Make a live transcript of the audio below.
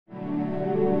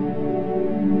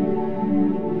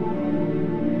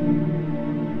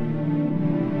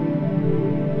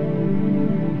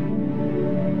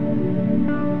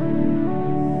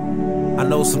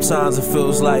know sometimes it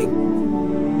feels like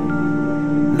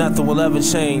nothing will ever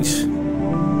change.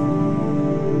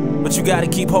 But you gotta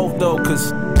keep hope though,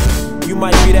 cause you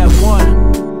might be that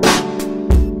one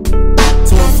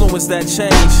to influence that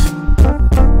change.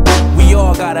 We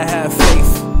all gotta have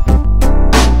faith.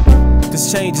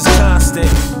 This change is constant.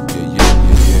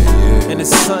 And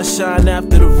it's sunshine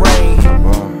after the rain.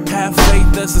 Have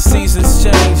faith as the seasons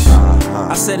change.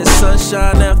 I said it's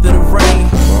sunshine after the rain.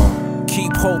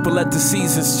 Keep hope and let the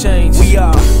seasons change. We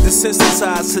are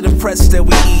desensitized to the press that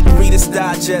we eat. Reader's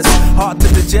Digest, hard to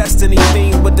digest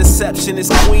anything, but deception is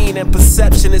queen and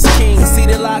perception is king. See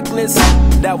the likeness?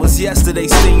 That was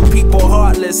yesterday's theme. People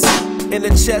heartless in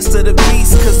the chest of the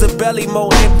beast, cause the belly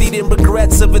more empty than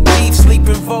regrets of a thief.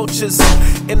 Sleeping vultures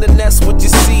in the nest what you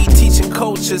see, teaching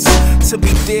cultures to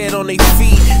be dead on their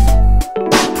feet.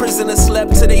 Prisoners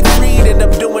slept till they freed, end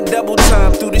up doing double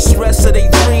time through the stress of their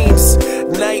dreams.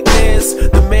 Nightmares,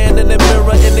 the man in the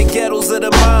mirror in the ghettos of the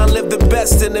mind live the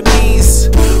best enemies.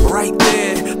 Right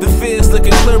there, the fears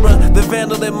looking clearer, the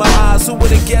vandal in my eyes. Who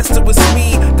would've guessed it was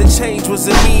me? The change was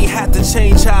in me, had to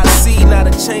change how I see. Now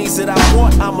the change that I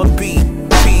want, I'ma be.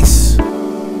 Peace.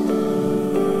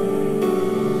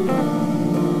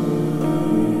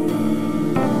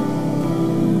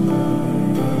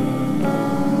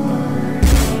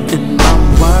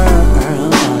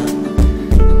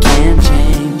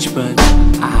 But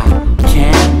I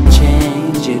can't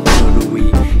change it, but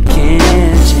we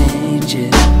can change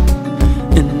it.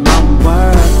 In my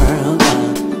world, I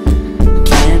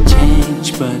can't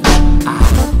change, but I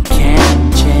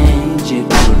can't change it,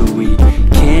 but we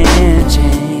can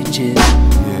change it.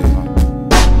 Yeah.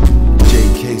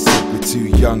 JK said we're too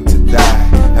young to die,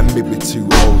 and maybe too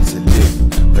old to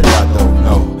live, but I don't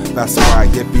know. That's why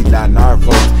every line I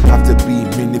wrote have to be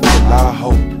meaningful, I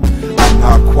hope. And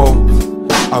I quote,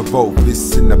 I wrote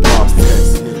this in the past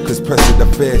tense, cause present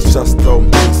affairs just don't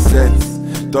make sense.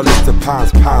 Dollars to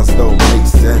pounds, pounds don't make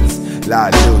sense.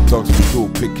 Like little dogs, we all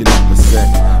picking up a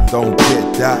cent. Don't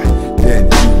get that, then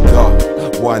you got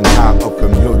 1 out of a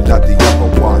million like the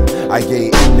other one. I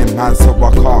ain't in them hands, so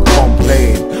I can't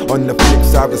complain. On the flip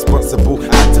side, responsible,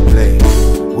 had to blame.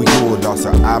 We all lost,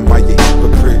 so am I a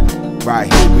hypocrite?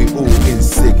 Right here we all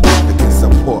insignificant.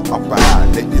 Support up a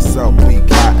hand, let yourself be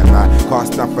counted, man. Can't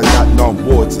stand for that no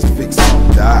more, just fix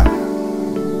on that.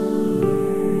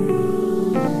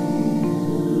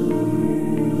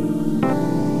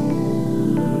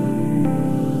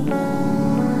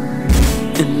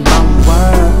 In my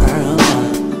world,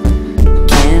 I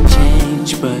can't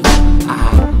change, but I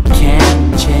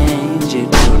can change it,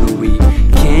 but we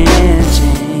can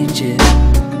change it.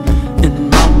 In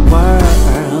my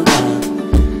world,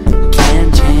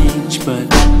 but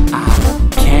I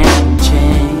can't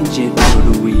change it,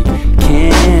 but we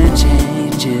can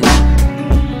change it.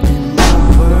 And the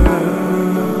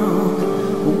world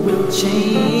will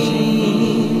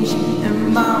change, and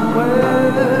my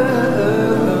world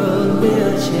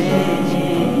will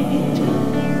change.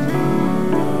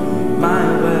 My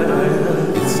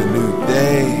world, It's a new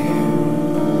day.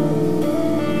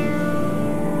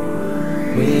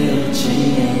 will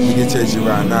change. We can change it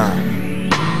right now.